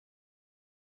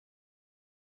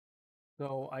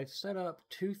So I've set up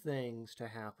two things to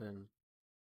happen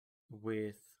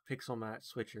with Pixel Match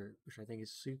Switcher, which I think is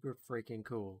super freaking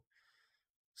cool.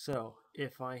 So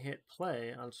if I hit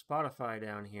play on Spotify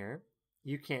down here,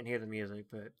 you can't hear the music,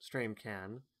 but stream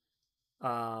can.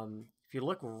 If you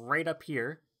look right up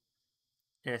here,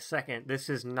 in a second, this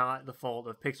is not the fault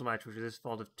of Pixel Match, which is the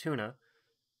fault of Tuna.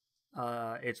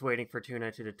 It's waiting for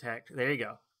Tuna to detect. There you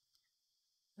go.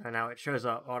 And now it shows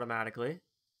up automatically.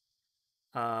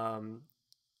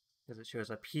 Because it shows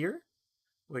up here,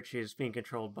 which is being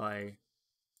controlled by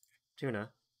Tuna.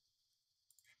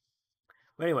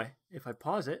 But anyway, if I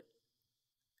pause it,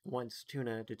 once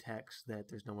Tuna detects that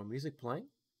there's no more music playing,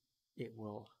 it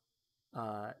will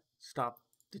stop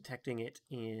detecting it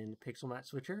in Pixel Match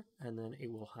Switcher, and then it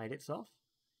will hide itself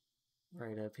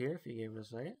right up here if you give it a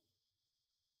second.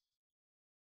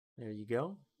 There you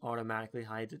go. Automatically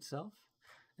hides itself.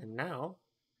 And now,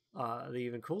 the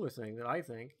even cooler thing that I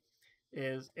think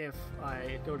is if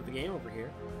I go to the game over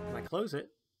here and I close it,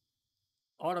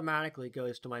 automatically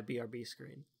goes to my BRB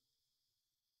screen.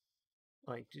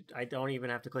 Like, I don't even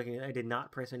have to click anything. I did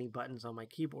not press any buttons on my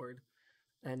keyboard.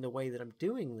 And the way that I'm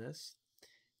doing this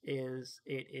is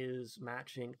it is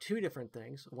matching two different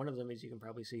things. One of them, as you can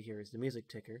probably see here, is the music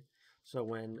ticker. So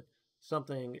when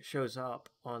something shows up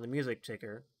on the music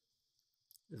ticker,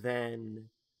 then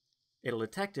it'll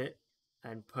detect it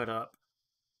and put up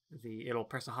it'll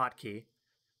press a hotkey,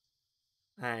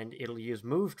 and it'll use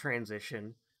move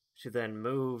transition to then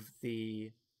move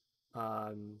the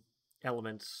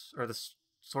elements, or the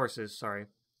sources, sorry,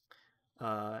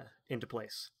 into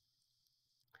place.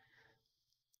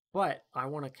 But I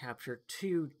want to capture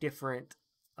two different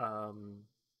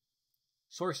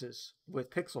sources with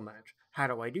Pixel Match. How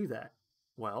do I do that?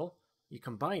 Well, you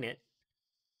combine it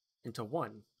into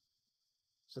one.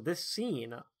 So this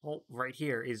scene right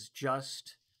here is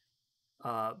just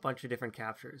a bunch of different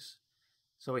captures.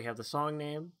 So we have the song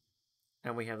name,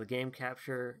 and we have the game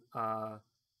capture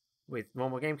with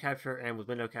normal game capture and with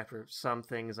window capture. Some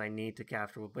things I need to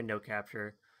capture with window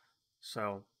capture.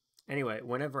 So anyway,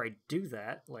 whenever I do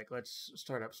that, like let's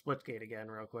start up Splitgate again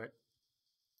real quick.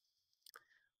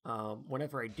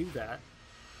 Whenever I do that,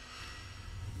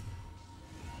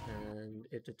 and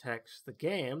it detects the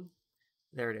game,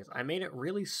 there it is. I made it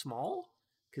really small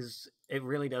because it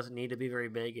really doesn't need to be very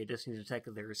big. It just needs to detect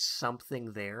that there is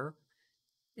something there.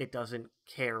 It doesn't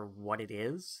care what it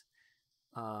is,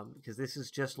 because this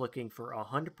is just looking for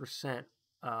 100%.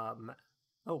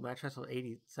 Oh, match wrestle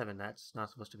 87. That's not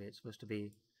supposed to be. It's supposed to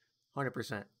be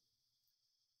 100%.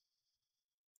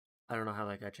 I don't know how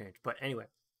that got changed, but anyway.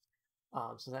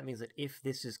 So that means that if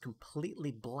this is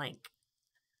completely blank,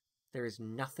 there is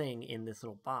nothing in this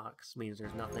little box. Means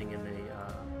there's nothing in the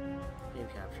game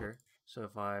capture. So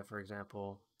if I, for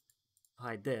example,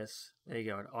 hide this, there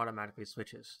you go. It automatically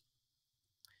switches.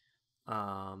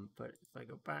 But if I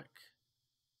go back,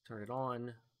 turn it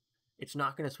on, it's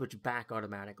not going to switch back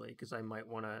automatically because I might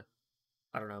want to,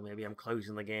 I don't know, maybe I'm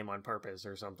closing the game on purpose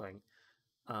or something.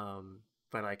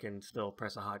 But I can still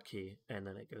press a hotkey and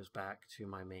then it goes back to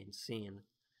my main scene.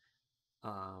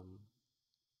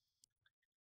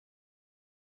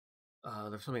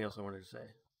 There's something else I wanted to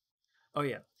say. Oh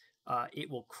yeah, it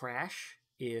will crash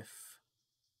if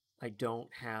I don't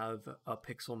have a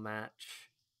pixel match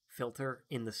filter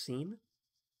in the scene.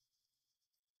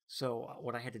 So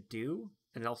what I had to do,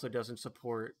 and it also doesn't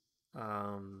support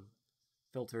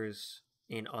filters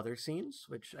in other scenes,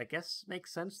 which I guess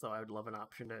makes sense, though I would love an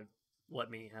option to let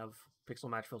me have pixel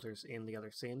match filters in the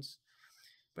other scenes.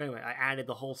 But anyway, I added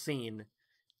the whole scene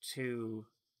to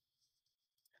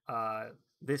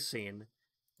this scene,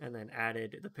 and then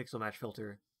added the pixel match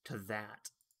filter to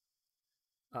that.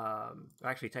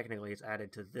 Actually, technically, it's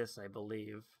added to this, I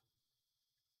believe.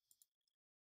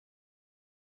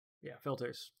 Yeah,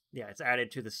 filters. Yeah, it's added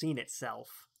to the scene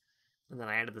itself. And then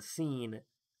I added the scene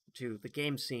to the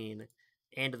game scene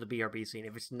and to the BRB scene.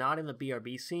 If it's not in the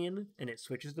BRB scene and it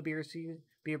switches the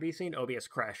BRB scene, OBS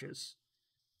crashes.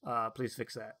 Please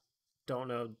fix that. Don't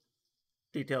know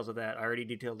details of that. I already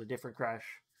detailed a different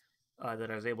crash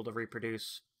that I was able to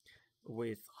reproduce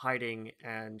with hiding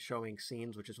and showing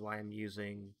scenes, which is why I'm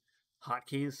using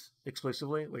hotkeys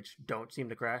exclusively, which don't seem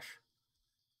to crash.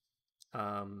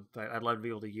 But I'd love to be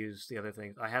able to use the other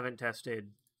things. I haven't tested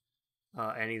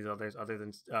any of the others other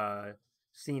than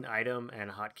scene item and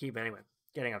hotkey, but anyway,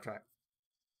 getting off track.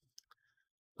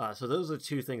 So those are the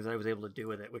two things that I was able to do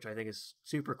with it, which I think is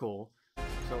super cool.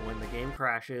 So when the game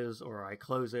crashes or I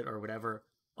close it or whatever,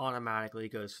 automatically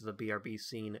goes to the BRB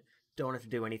scene. Don't have to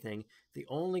do anything. The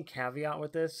only caveat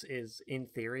with this is, in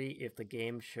theory, if the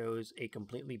game shows a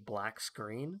completely black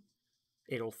screen,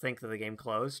 it'll think that the game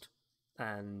closed,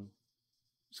 and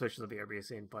switch to the BRB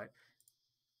scene, but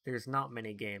there's not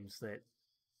many games that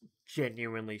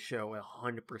genuinely show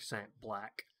 100%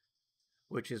 black,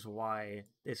 which is why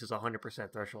this is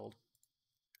 100% threshold.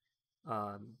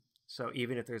 So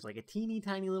even if there's like a teeny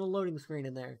tiny little loading screen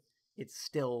in there, it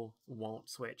still won't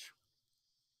switch.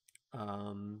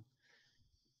 And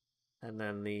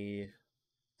then the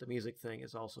music thing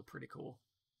is also pretty cool.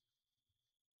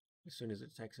 As soon as it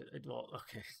detects it well,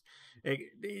 okay,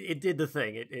 it did the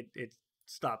thing. It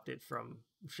stopped it from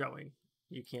showing.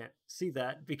 You can't see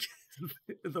that because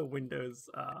the Windows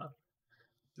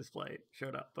display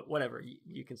showed up, but whatever,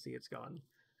 you can see it's gone.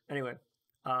 Anyway,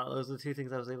 those are the two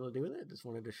things I was able to do with it. Just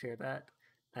wanted to share that,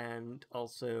 and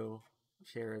also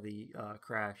share the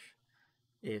crash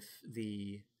if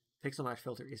the pixel match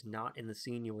filter is not in the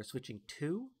scene you are switching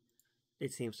to.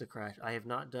 It seems to crash. I have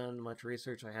not done much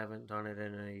research. I haven't done it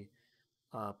in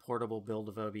a portable build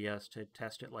of OBS to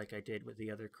test it like I did with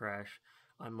the other crash.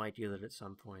 I might do that at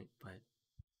some point, but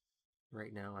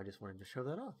right now I just wanted to show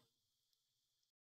that off.